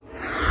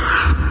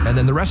And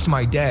then the rest of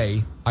my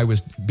day, I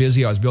was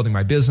busy. I was building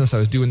my business. I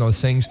was doing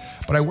those things,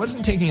 but I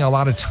wasn't taking a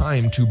lot of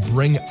time to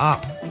bring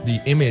up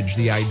the image,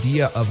 the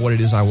idea of what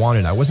it is I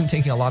wanted. I wasn't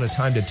taking a lot of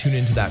time to tune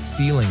into that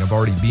feeling of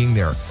already being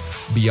there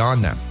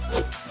beyond that.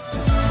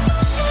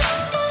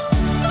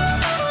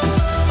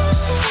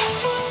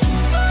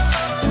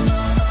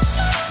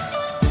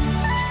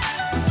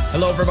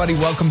 Hello, everybody.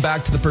 Welcome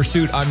back to The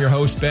Pursuit. I'm your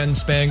host, Ben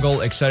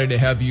Spangle. Excited to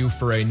have you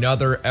for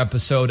another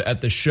episode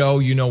at the show.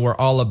 You know, we're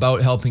all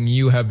about helping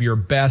you have your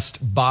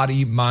best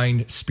body,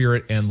 mind,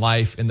 spirit, and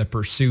life in the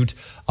pursuit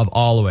of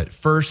all of it.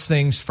 First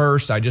things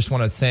first, I just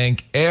want to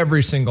thank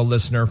every single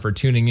listener for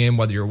tuning in,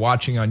 whether you're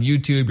watching on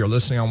YouTube, you're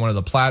listening on one of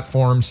the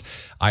platforms.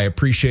 I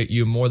appreciate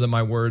you more than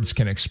my words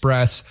can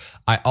express.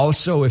 I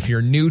also, if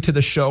you're new to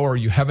the show or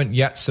you haven't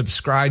yet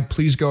subscribed,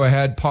 please go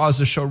ahead, pause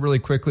the show really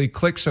quickly,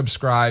 click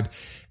subscribe.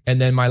 And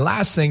then my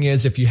last thing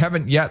is, if you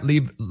haven't yet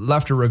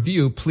left a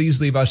review, please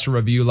leave us a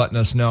review letting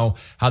us know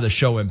how the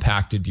show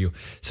impacted you.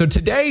 So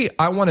today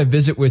I want to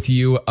visit with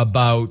you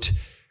about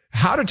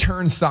how to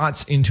turn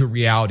thoughts into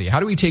reality. How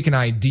do we take an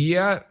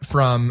idea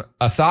from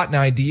a thought and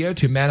idea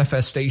to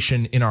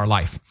manifestation in our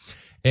life?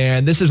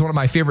 And this is one of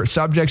my favorite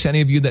subjects.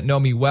 Any of you that know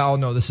me well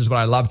know this is what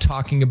I love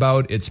talking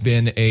about. It's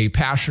been a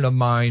passion of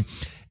mine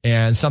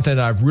and something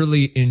that I've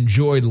really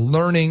enjoyed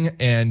learning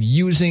and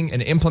using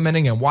and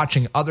implementing and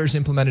watching others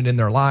implement it in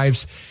their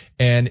lives.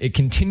 And it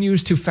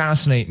continues to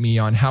fascinate me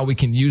on how we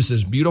can use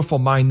this beautiful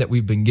mind that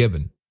we've been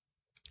given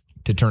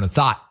to turn a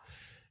thought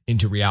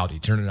into reality,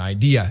 turn an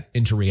idea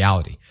into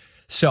reality.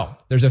 So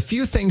there's a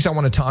few things I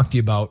want to talk to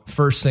you about.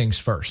 First things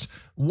first.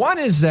 One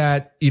is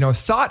that,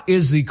 thought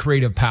is the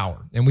creative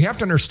power. And we have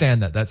to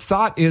understand that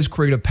thought is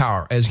creative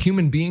power. As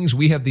human beings,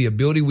 we have the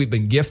ability, we've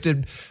been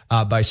gifted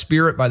by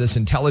spirit, by this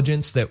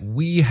intelligence, that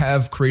we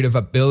have creative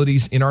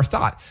abilities in our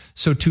thought.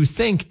 So to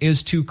think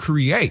is to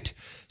create.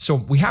 So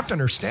we have to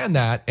understand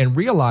that and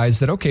realize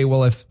that, okay,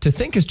 well, if to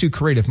think is to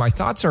create, if my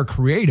thoughts are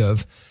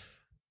creative,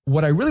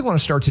 what I really want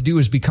to start to do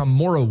is become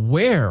more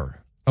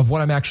aware of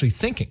what I'm actually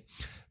thinking.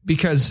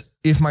 Because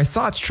if my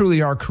thoughts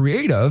truly are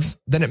creative,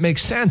 then it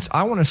makes sense.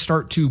 I want to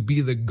start to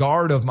be the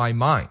guard of my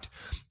mind.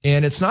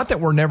 And it's not that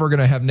we're never going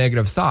to have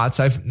negative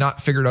thoughts. I've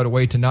not figured out a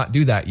way to not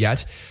do that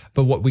yet.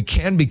 But what we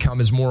can become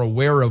is more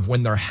aware of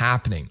when they're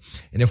happening.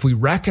 And if we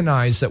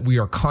recognize that we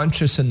are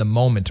conscious in the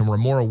moment and we're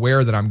more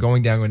aware that I'm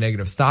going down a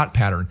negative thought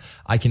pattern,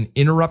 I can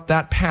interrupt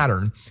that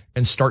pattern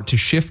and start to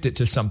shift it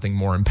to something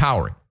more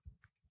empowering.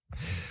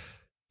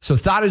 So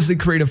thought is the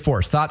creative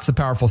force. Thought's the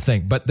powerful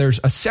thing. But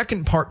there's a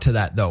second part to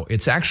that, though.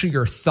 It's actually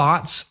your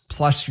thoughts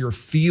plus your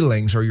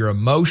feelings or your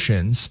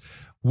emotions,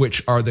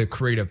 which are the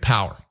creative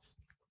power.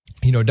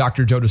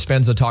 Dr. Joe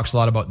Dispenza talks a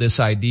lot about this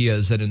idea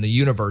is that in the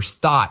universe,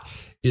 thought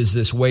is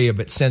this wave.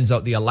 It sends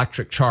out the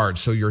electric charge.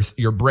 So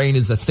your brain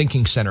is a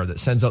thinking center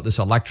that sends out this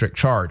electric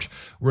charge.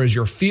 Whereas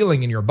your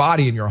feeling in your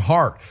body and your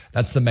heart,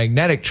 that's the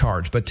magnetic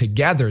charge. But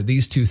together,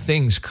 these two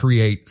things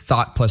create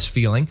thought plus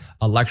feeling,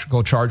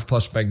 electrical charge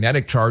plus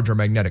magnetic charge or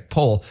magnetic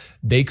pull.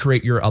 They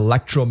create your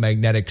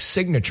electromagnetic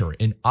signature.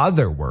 In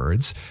other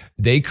words,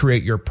 they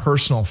create your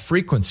personal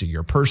frequency,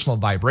 your personal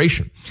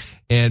vibration.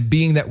 And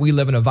being that we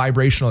live in a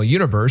vibrational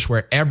universe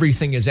where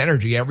everything is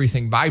energy,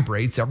 everything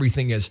vibrates,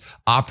 everything is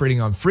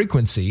operating on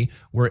frequency,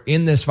 we're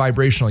in this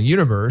vibrational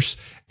universe.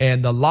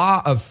 And the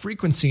law of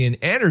frequency and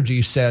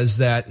energy says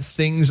that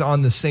things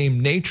on the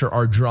same nature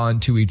are drawn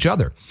to each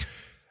other.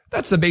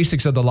 That's the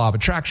basics of the law of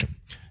attraction.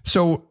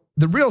 So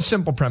the real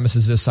simple premise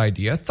is this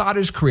idea. Thought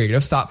is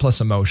creative, thought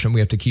plus emotion.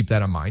 We have to keep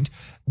that in mind.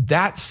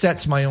 That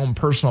sets my own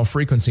personal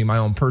frequency, my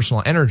own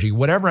personal energy.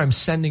 Whatever I'm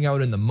sending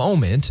out in the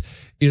moment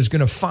is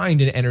going to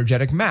find an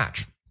energetic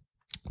match.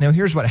 Now,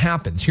 here's what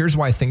happens. Here's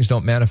why things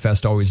don't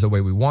manifest always the way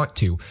we want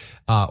to,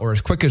 or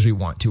as quick as we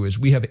want to, is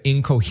we have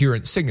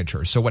incoherent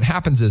signatures. So what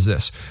happens is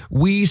this.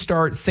 We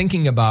start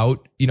thinking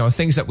about,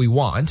 things that we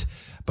want,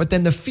 but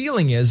then the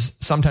feeling is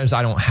sometimes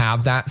I don't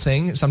have that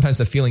thing. Sometimes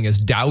the feeling is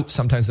doubt.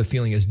 Sometimes the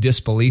feeling is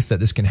disbelief that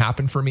this can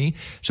happen for me.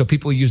 So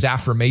people use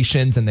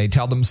affirmations and they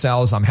tell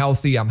themselves, I'm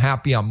healthy, I'm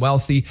happy, I'm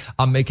wealthy,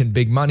 I'm making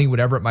big money,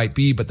 whatever it might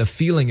be. But the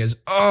feeling is,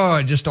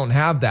 I just don't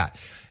have that.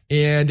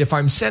 And if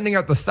I'm sending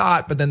out the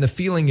thought, but then the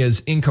feeling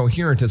is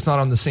incoherent, it's not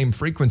on the same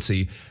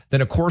frequency,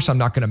 then of course I'm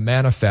not going to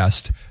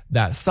manifest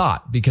that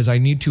thought because I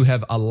need to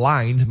have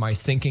aligned my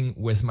thinking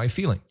with my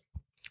feeling.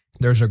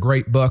 There's a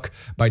great book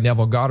by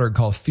Neville Goddard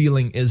called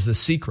Feeling is the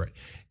Secret.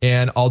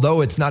 And although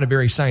it's not a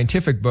very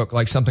scientific book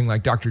like something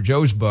like Dr.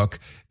 Joe's book,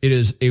 it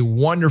is a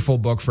wonderful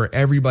book for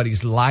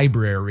everybody's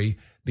library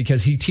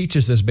because he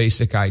teaches this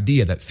basic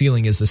idea that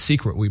feeling is the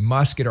secret. We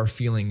must get our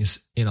feelings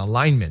in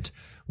alignment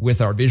with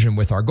our vision,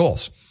 with our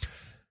goals.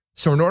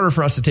 So in order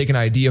for us to take an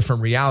idea from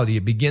reality,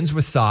 it begins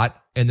with thought.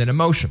 and then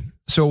emotion.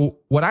 So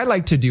what I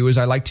like to do is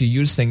I like to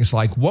use things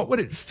like, what would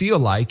it feel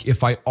like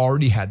if I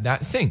already had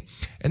that thing?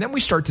 And then we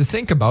start to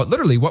think about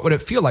literally, what would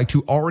it feel like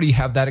to already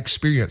have that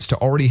experience, to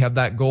already have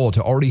that goal,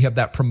 to already have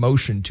that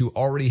promotion, to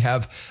already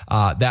have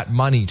that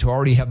money, to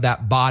already have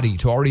that body,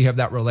 to already have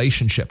that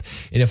relationship.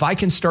 And if I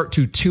can start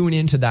to tune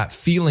into that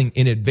feeling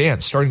in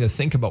advance, starting to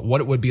think about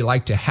what it would be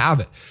like to have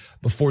it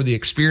before the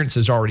experience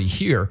is already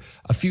here,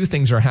 a few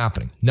things are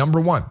happening.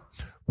 Number one,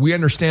 we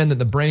understand that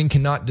the brain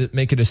cannot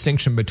make a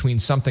distinction between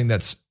something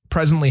that's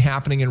presently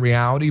happening in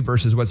reality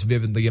versus what's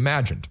vividly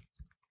imagined.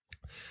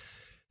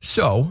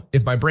 So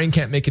if my brain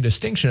can't make a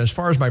distinction, as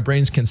far as my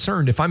brain's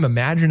concerned, if I'm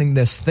imagining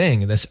this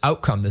thing, this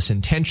outcome, this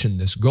intention,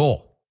 this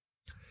goal,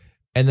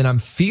 and then I'm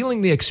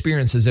feeling the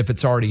experience as if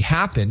it's already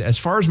happened, as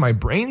far as my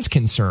brain's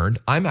concerned,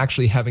 I'm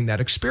actually having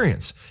that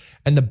experience.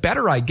 And the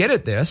better I get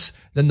at this,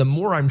 then the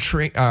more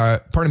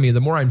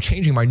the more I'm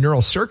changing my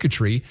neural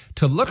circuitry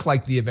to look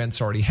like the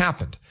event's already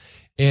happened.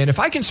 And if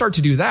I can start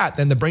to do that,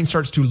 then the brain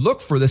starts to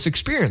look for this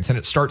experience and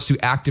it starts to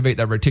activate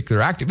that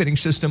reticular activating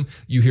system.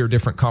 You hear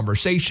different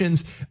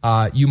conversations.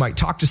 You might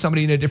talk to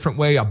somebody in a different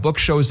way. A book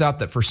shows up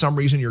that for some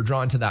reason you're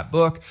drawn to that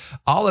book.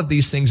 All of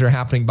these things are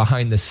happening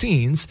behind the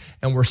scenes,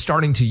 and we're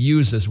starting to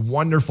use this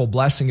wonderful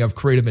blessing of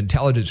creative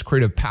intelligence,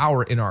 creative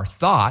power in our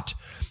thought.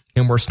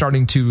 And we're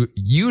starting to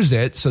use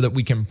it so that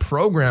we can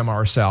program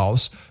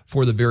ourselves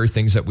for the very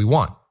things that we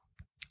want.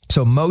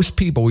 So most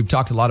people, we've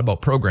talked a lot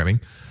about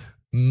programming.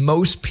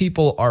 Most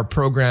people are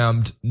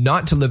programmed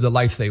not to live the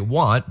life they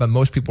want, but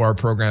most people are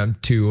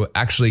programmed to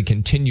actually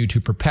continue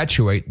to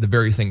perpetuate the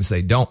very things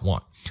they don't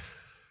want.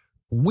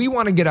 We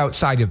want to get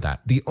outside of that.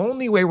 The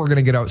only way we're going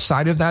to get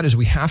outside of that is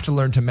we have to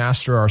learn to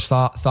master our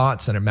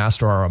thoughts and to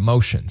master our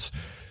emotions.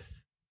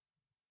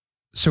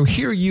 So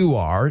here you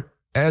are,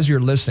 as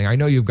you're listening. I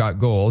know you've got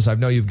goals. I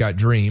know you've got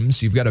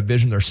dreams. You've got a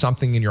vision. There's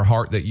something in your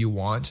heart that you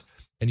want,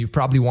 and you've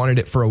probably wanted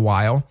it for a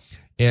while.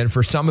 And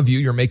for some of you,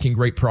 you're making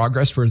great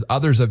progress. For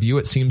others of you,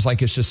 it seems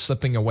like it's just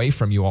slipping away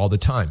from you all the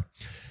time.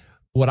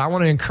 What I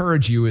want to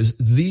encourage you is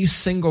the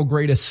single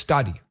greatest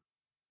study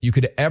you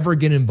could ever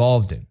get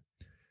involved in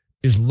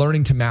is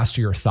learning to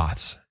master your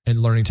thoughts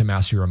and learning to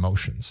master your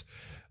emotions.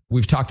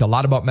 We've talked a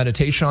lot about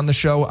meditation on the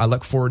show. I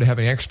look forward to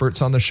having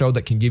experts on the show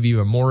that can give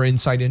you more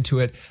insight into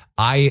it.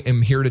 I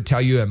am here to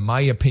tell you, in my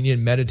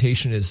opinion,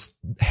 meditation is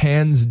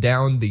hands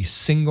down the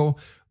single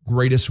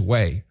greatest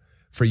way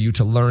for you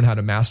to learn how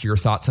to master your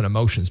thoughts and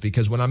emotions.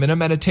 Because when I'm in a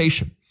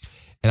meditation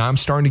and I'm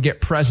starting to get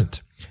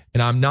present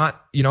and I'm not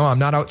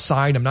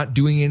outside, I'm not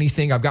doing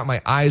anything, I've got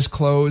my eyes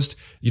closed,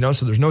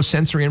 so there's no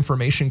sensory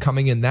information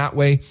coming in that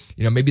way.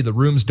 Maybe the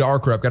room's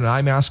dark or I've got an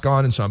eye mask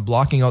on and so I'm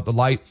blocking out the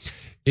light.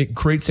 It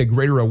creates a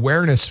greater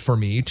awareness for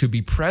me to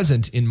be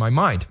present in my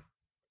mind.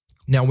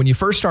 Now, when you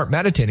first start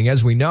meditating,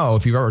 as we know,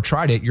 if you've ever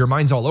tried it, your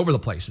mind's all over the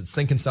place. It's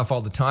thinking stuff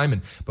all the time.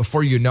 And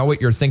before you know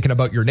it, you're thinking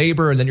about your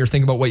neighbor and then you're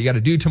thinking about what you got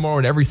to do tomorrow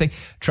and everything.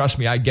 Trust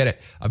me, I get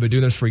it. I've been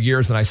doing this for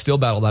years and I still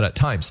battle that at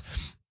times.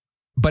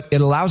 But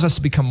it allows us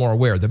to become more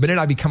aware. The minute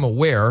I become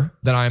aware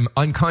that I'm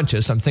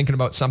unconscious, I'm thinking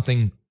about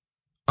something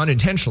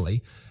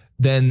unintentionally,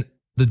 then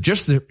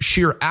the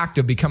sheer act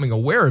of becoming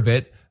aware of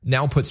it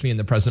now puts me in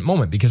the present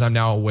moment because I'm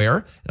now aware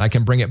and I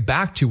can bring it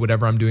back to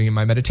whatever I'm doing in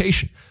my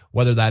meditation,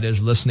 whether that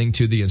is listening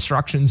to the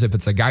instructions, if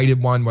it's a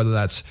guided one, whether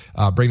that's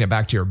bringing it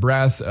back to your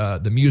breath,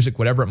 the music,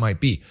 whatever it might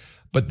be.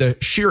 But the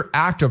sheer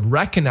act of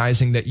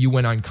recognizing that you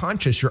went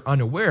unconscious, you're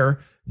unaware,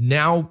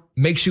 now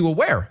makes you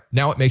aware.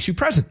 Now it makes you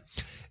present.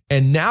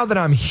 And now that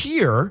I'm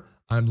here,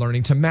 I'm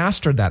learning to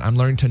master that. I'm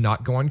learning to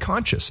not go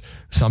unconscious.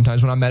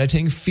 Sometimes when I'm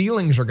meditating,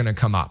 feelings are going to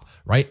come up,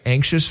 right?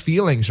 Anxious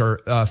feelings or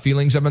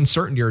feelings of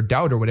uncertainty or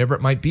doubt or whatever it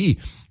might be.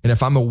 And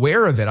if I'm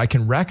aware of it, I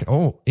can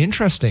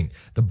interesting.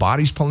 The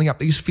body's pulling up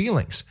these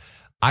feelings.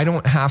 I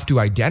don't have to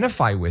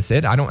identify with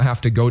it. I don't have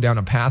to go down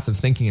a path of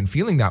thinking and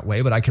feeling that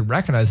way, but I can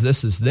recognize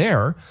this is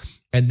there.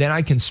 And then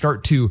I can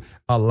start to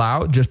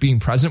allow, just being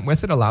present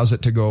with it allows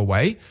it to go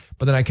away.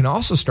 But then I can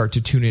also start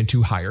to tune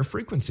into higher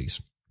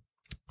frequencies.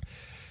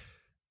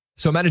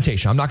 So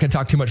meditation, I'm not going to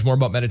talk too much more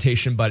about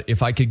meditation, but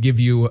if I could give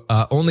you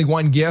only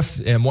one gift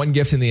and one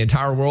gift in the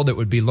entire world, it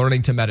would be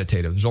learning to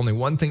meditate. If there's only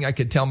one thing I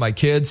could tell my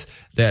kids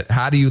that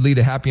how do you lead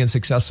a happy and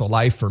successful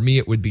life? For me,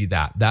 it would be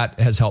that. That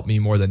has helped me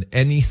more than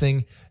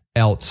anything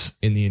else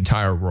in the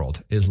entire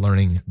world is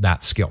learning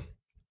that skill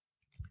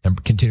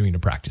and continuing to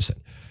practice it.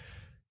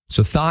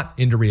 So thought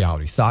into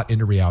reality, thought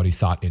into reality,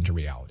 thought into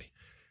reality.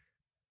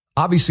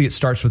 Obviously, it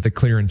starts with a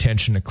clear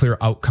intention, a clear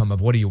outcome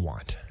of what do you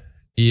want?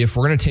 If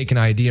we're going to take an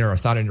idea or a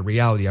thought into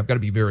reality, I've got to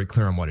be very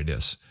clear on what it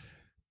is.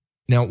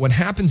 Now, what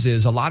happens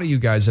is a lot of you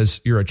guys,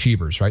 as you're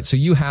achievers, right? So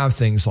you have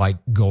things like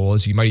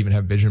goals. You might even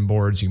have vision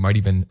boards. You might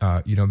even,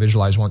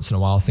 visualize once in a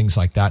while, things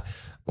like that.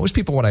 Most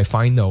people, what I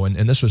find though,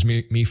 and this was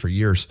me for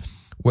years,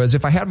 was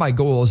if I had my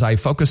goals, I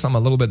focused on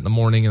them a little bit in the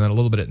morning and then a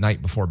little bit at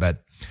night before bed.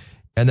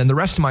 And then the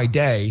rest of my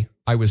day,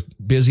 I was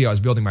busy. I was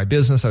building my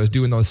business. I was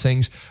doing those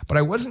things, but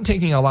I wasn't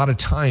taking a lot of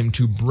time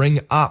to bring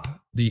up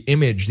the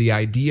image, the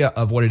idea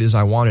of what it is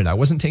I wanted. I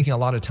wasn't taking a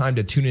lot of time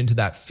to tune into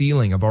that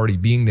feeling of already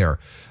being there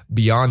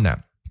beyond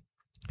that.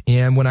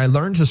 And when I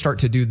learned to start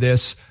to do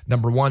this,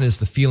 number one is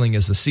the feeling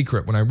is the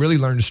secret. When I really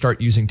learned to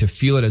start using to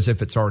feel it as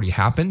if it's already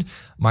happened,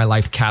 my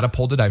life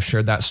catapulted. I've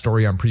shared that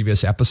story on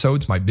previous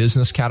episodes. My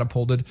business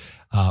catapulted,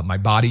 my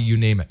body, you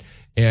name it.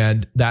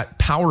 And that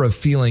power of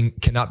feeling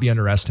cannot be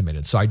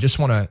underestimated. So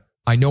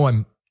I know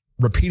I'm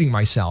repeating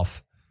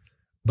myself,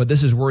 but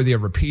this is worthy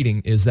of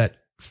repeating, is that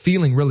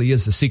feeling really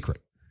is the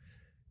secret.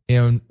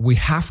 And we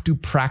have to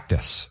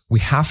practice. We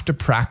have to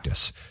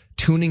practice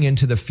tuning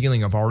into the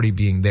feeling of already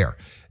being there.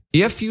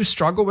 If you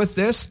struggle with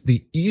this,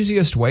 the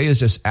easiest way is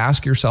just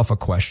ask yourself a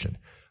question.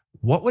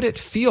 What would it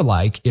feel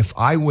like if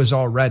I was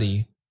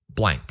already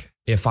blank?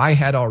 If I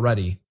had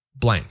already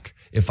blank?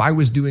 If I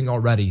was doing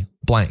already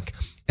blank?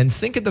 And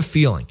think of the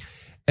feeling.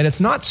 And it's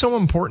not so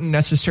important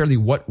necessarily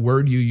what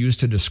word you use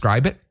to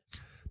describe it.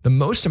 The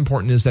most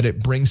important is that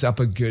it brings up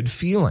a good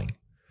feeling.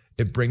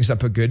 It brings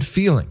up a good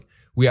feeling.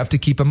 We have to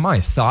keep in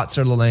mind, thoughts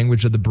are the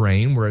language of the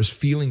brain, whereas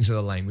feelings are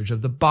the language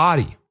of the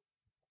body.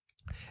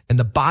 And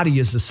the body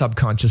is the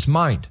subconscious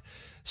mind.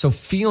 So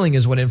feeling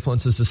is what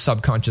influences the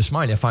subconscious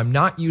mind. If I'm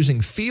not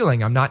using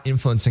feeling, I'm not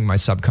influencing my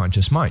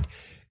subconscious mind.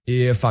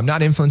 If I'm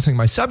not influencing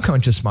my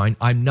subconscious mind,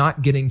 I'm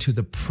not getting to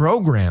the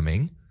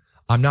programming.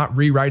 I'm not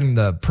rewriting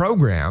the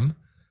program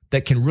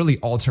that can really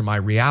alter my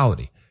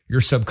reality.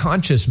 Your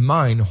subconscious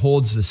mind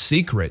holds the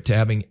secret to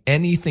having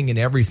anything and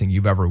everything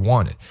you've ever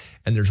wanted.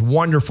 And there's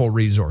wonderful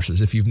resources.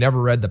 If you've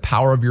never read The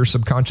Power of Your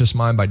Subconscious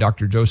Mind by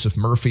Dr. Joseph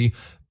Murphy,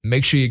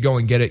 make sure you go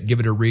and get it, give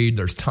it a read.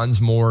 There's tons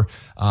more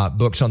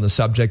books on the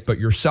subject, but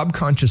your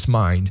subconscious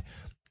mind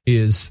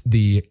is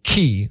the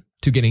key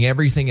to getting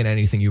everything and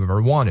anything you've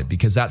ever wanted,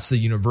 because that's the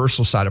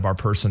universal side of our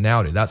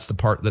personality. That's the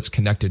part that's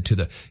connected to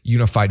the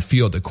unified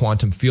field, the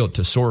quantum field,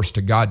 to source,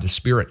 to God, to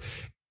spirit.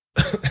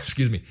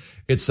 Excuse me.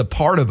 It's the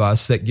part of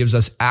us that gives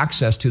us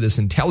access to this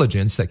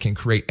intelligence that can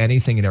create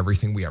anything and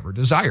everything we ever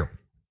desire.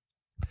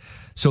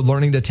 So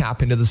learning to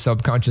tap into the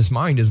subconscious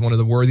mind is one of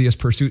the worthiest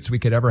pursuits we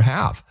could ever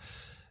have.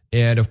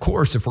 And of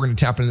course, if we're going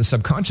to tap into the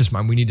subconscious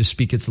mind, we need to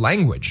speak its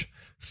language.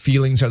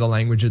 Feelings are the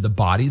language of the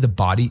body. The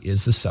body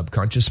is the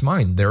subconscious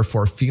mind.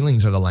 Therefore,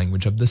 feelings are the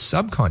language of the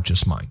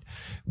subconscious mind.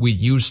 We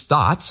use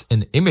thoughts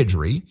and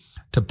imagery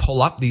to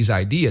pull up these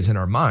ideas in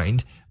our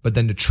mind, but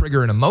then to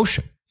trigger an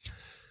emotion.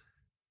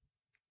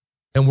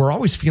 And we're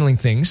always feeling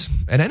things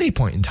at any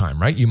point in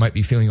time, right? You might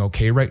be feeling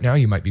okay right now.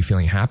 You might be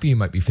feeling happy. You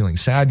might be feeling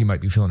sad. You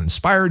might be feeling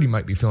inspired. You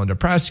might be feeling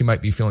depressed. You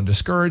might be feeling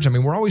discouraged. I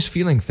mean, we're always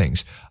feeling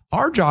things.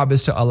 Our job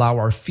is to allow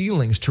our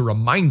feelings to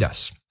remind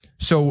us.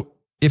 So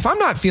if I'm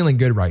not feeling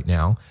good right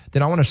now,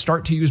 then I want to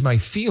start to use my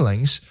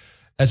feelings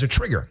as a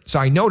trigger. So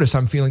I notice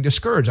I'm feeling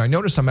discouraged. I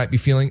notice I might be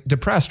feeling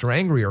depressed or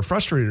angry or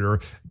frustrated or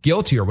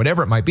guilty or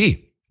whatever it might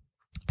be.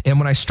 And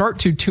when I start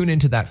to tune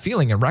into that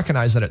feeling and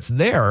recognize that it's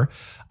there,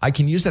 I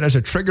can use that as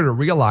a trigger to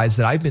realize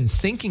that I've been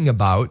thinking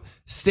about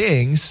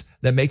things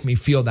that make me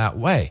feel that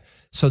way.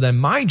 So then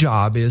my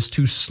job is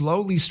to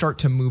slowly start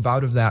to move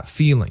out of that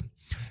feeling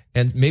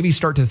and maybe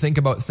start to think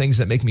about things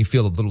that make me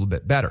feel a little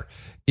bit better.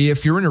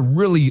 If you're in a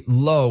really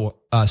low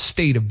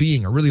state of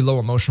being, a really low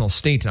emotional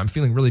state, and I'm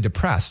feeling really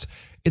depressed,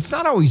 it's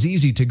not always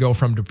easy to go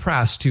from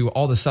depressed to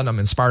all of a sudden I'm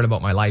inspired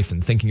about my life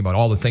and thinking about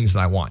all the things that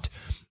I want.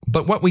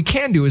 But what we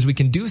can do is we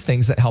can do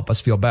things that help us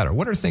feel better.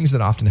 What are things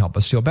that often help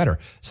us feel better?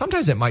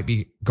 Sometimes it might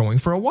be going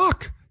for a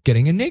walk,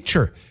 getting in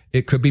nature.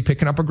 It could be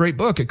picking up a great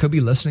book. It could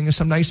be listening to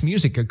some nice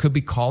music. It could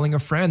be calling a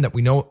friend that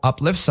we know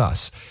uplifts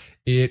us.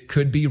 It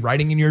could be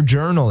writing in your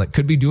journal. It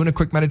could be doing a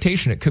quick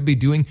meditation. It could be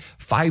doing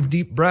 5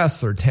 deep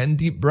breaths or 10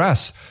 deep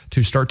breaths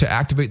to start to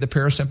activate the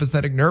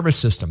parasympathetic nervous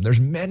system. There's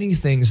many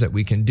things that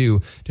we can do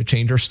to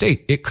change our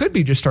state. It could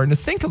be just starting to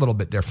think a little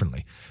bit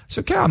differently. So,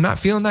 okay, I'm not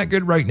feeling that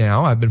good right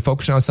now. I've been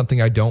focusing on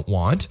something I don't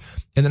want.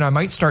 And then I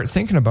might start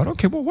thinking about,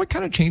 okay, well, what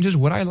kind of changes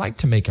would I like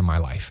to make in my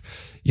life?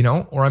 You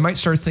know, or I might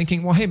start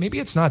thinking, well, hey, maybe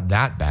it's not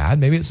that bad.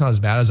 Maybe it's not as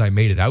bad as I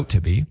made it out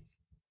to be.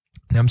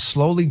 And I'm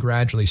slowly,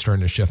 gradually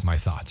starting to shift my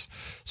thoughts.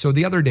 So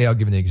the other day, I'll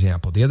give you an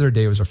example. The other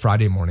day was a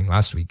Friday morning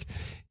last week.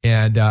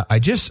 And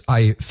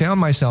I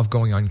found myself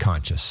going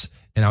unconscious.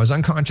 And I was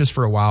unconscious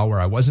for a while where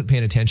I wasn't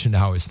paying attention to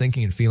how I was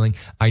thinking and feeling.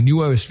 I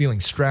knew I was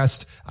feeling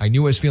stressed. I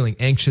knew I was feeling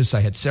anxious.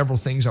 I had several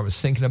things I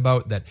was thinking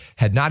about that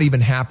had not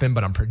even happened,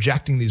 but I'm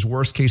projecting these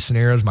worst case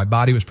scenarios. My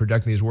body was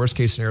projecting these worst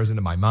case scenarios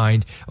into my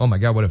mind. Oh my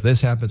God, what if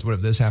this happens? What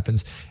if this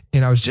happens?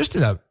 And I was just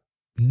in a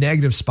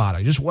negative spot.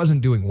 I just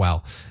wasn't doing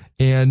well.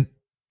 And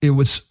it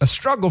was a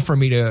struggle for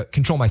me to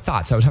control my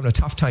thoughts. I was having a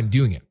tough time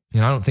doing it. I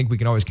don't think we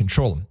can always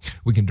control them.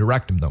 We can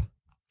direct them though.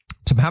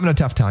 So I'm having a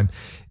tough time,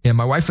 and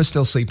my wife was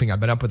still sleeping. I've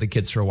been up with the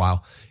kids for a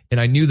while,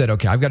 and I knew that,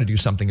 okay, I've got to do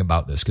something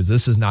about this because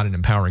this is not an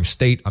empowering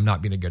state. I'm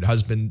not being a good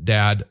husband,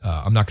 dad.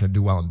 I'm not going to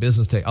do well in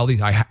business today. All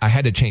these, I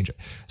had to change it.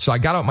 So I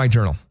got out my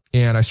journal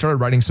and I started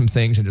writing some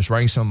things and just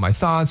writing some of my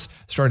thoughts,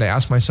 started to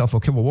ask myself,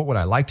 okay, well, what would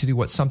I like to do?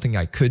 What's something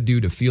I could do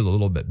to feel a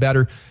little bit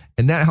better?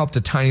 And that helped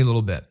a tiny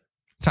little bit.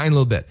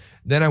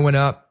 Then I went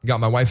up,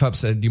 got my wife up,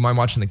 said, do you mind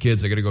watching the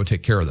kids? I got to go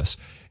take care of this.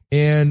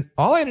 And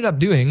all I ended up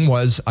doing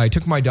was I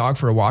took my dog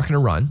for a walk and a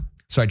run.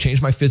 So I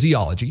changed my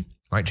physiology,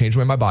 right? Changed the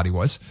way my body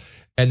was.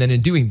 And then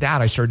in doing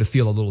that, I started to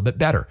feel a little bit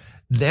better.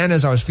 Then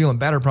as I was feeling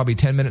better, probably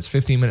 10 minutes,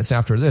 15 minutes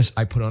after this,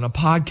 I put on a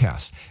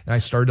podcast and I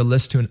started to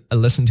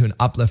listen to an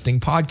uplifting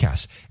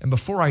podcast. And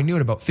before I knew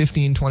it, about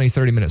 15, 20,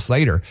 30 minutes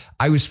later,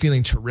 I was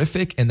feeling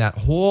terrific. And that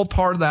whole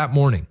part of that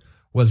morning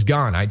was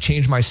gone. I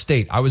changed my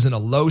state. I was in a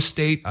low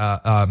state,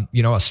 a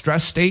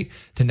stress state,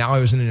 to now I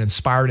was in an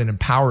inspired and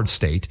empowered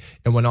state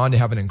and went on to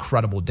have an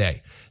incredible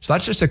day. So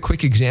that's just a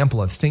quick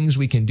example of things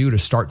we can do to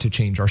start to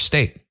change our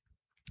state.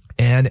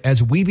 And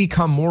as we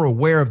become more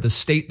aware of the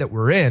state that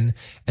we're in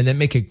and then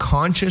make a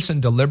conscious and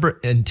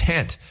deliberate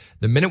intent,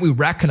 the minute we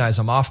recognize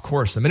I'm off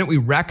course, the minute we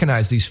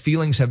recognize these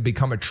feelings have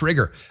become a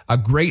trigger, a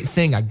great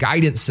thing, a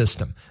guidance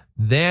system,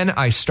 then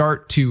I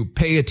start to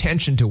pay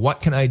attention to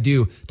what can I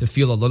do to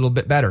feel a little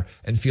bit better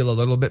and feel a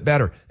little bit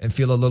better and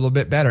feel a little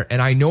bit better.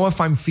 And I know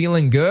if I'm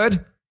feeling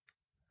good,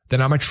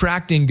 then I'm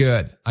attracting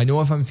good. I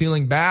know if I'm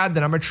feeling bad,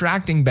 then I'm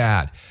attracting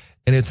bad.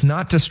 And it's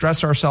not to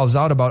stress ourselves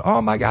out about,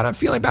 oh my God, I'm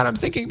feeling bad, I'm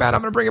thinking bad,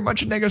 I'm going to bring a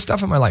bunch of negative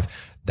stuff in my life.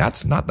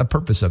 That's not the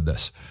purpose of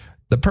this.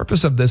 The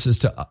purpose of this is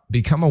to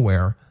become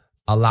aware,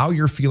 allow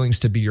your feelings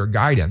to be your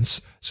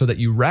guidance so that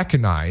you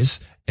recognize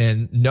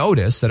and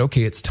notice that,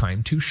 okay, it's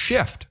time to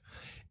shift.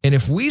 And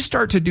if we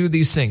start to do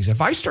these things, if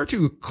I start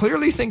to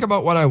clearly think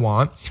about what I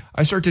want,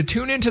 I start to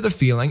tune into the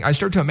feeling, I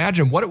start to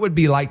imagine what it would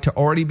be like to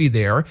already be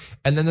there.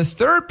 And then the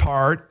third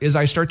part is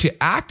I start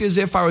to act as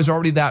if I was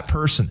already that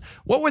person.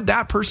 What would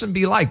that person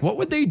be like? What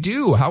would they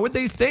do? How would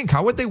they think?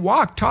 How would they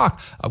walk, talk?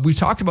 We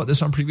talked about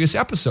this on previous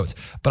episodes,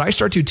 but I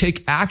start to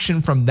take action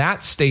from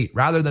that state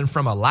rather than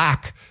from a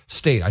lack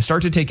state. I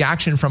start to take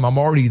action from I'm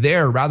already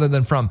there rather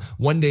than from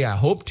one day I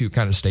hope to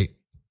kind of state.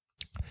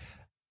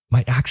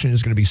 My action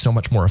is going to be so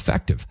much more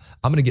effective.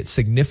 I'm going to get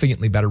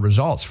significantly better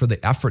results for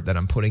the effort that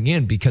I'm putting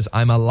in because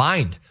I'm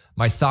aligned.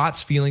 My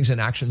thoughts, feelings,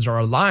 and actions are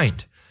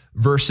aligned.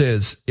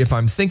 Versus if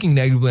I'm thinking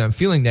negatively, I'm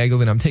feeling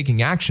negatively, and I'm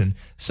taking action.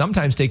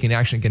 Sometimes taking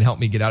action can help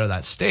me get out of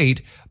that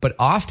state, but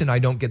often I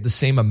don't get the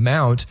same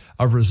amount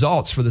of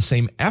results for the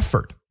same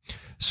effort.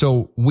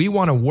 So we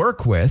want to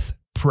work with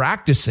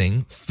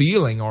practicing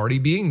feeling already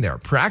being there,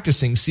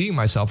 practicing seeing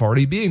myself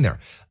already being there.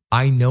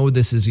 I know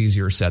this is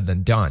easier said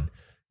than done.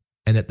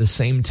 And at the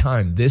same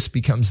time, this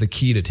becomes the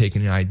key to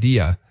taking an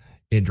idea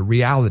into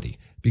reality.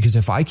 Because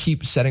if I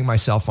keep setting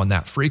myself on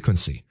that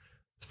frequency,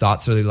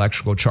 thoughts are the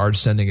electrical charge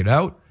sending it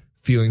out,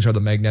 feelings are the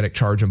magnetic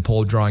charge and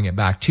pull drawing it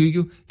back to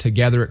you.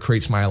 Together, it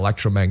creates my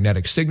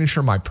electromagnetic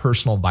signature, my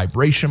personal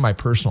vibration, my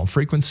personal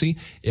frequency.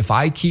 If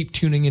I keep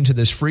tuning into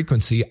this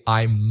frequency,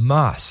 I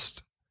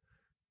must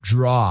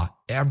draw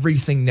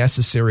everything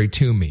necessary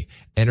to me.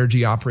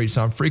 Energy operates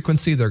on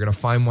frequency. They're going to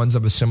find ones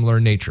of a similar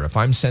nature. If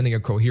I'm sending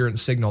a coherent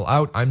signal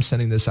out, I'm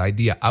sending this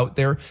idea out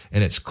there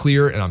and it's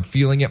clear and I'm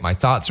feeling it. My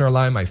thoughts are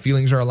aligned. My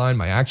feelings are aligned.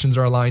 My actions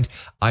are aligned.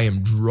 I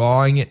am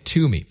drawing it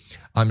to me.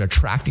 I'm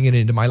attracting it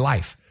into my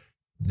life.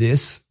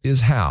 This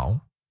is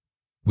how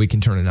we can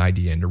turn an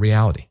idea into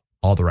reality.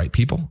 All the right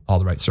people, all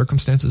the right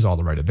circumstances, all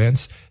the right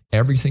events,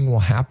 everything will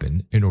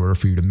happen in order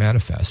for you to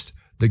manifest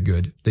the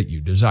good that you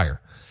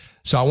desire.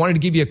 So I wanted to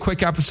give you a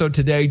quick episode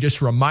today,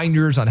 just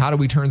reminders on how do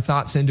we turn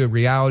thoughts into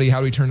reality, how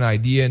do we turn an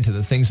idea into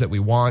the things that we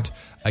want.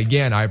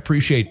 Again, I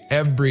appreciate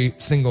every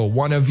single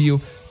one of you.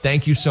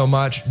 Thank you so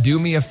much. Do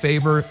me a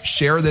favor,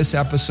 share this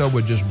episode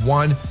with just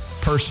one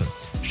person.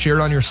 Share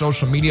it on your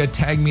social media,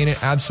 tag me in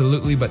it,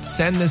 absolutely, but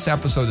send this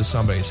episode to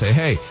somebody. Say,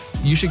 hey,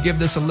 you should give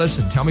this a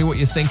listen. Tell me what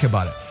you think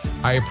about it.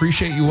 I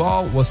appreciate you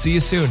all. We'll see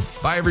you soon.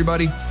 Bye,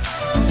 everybody.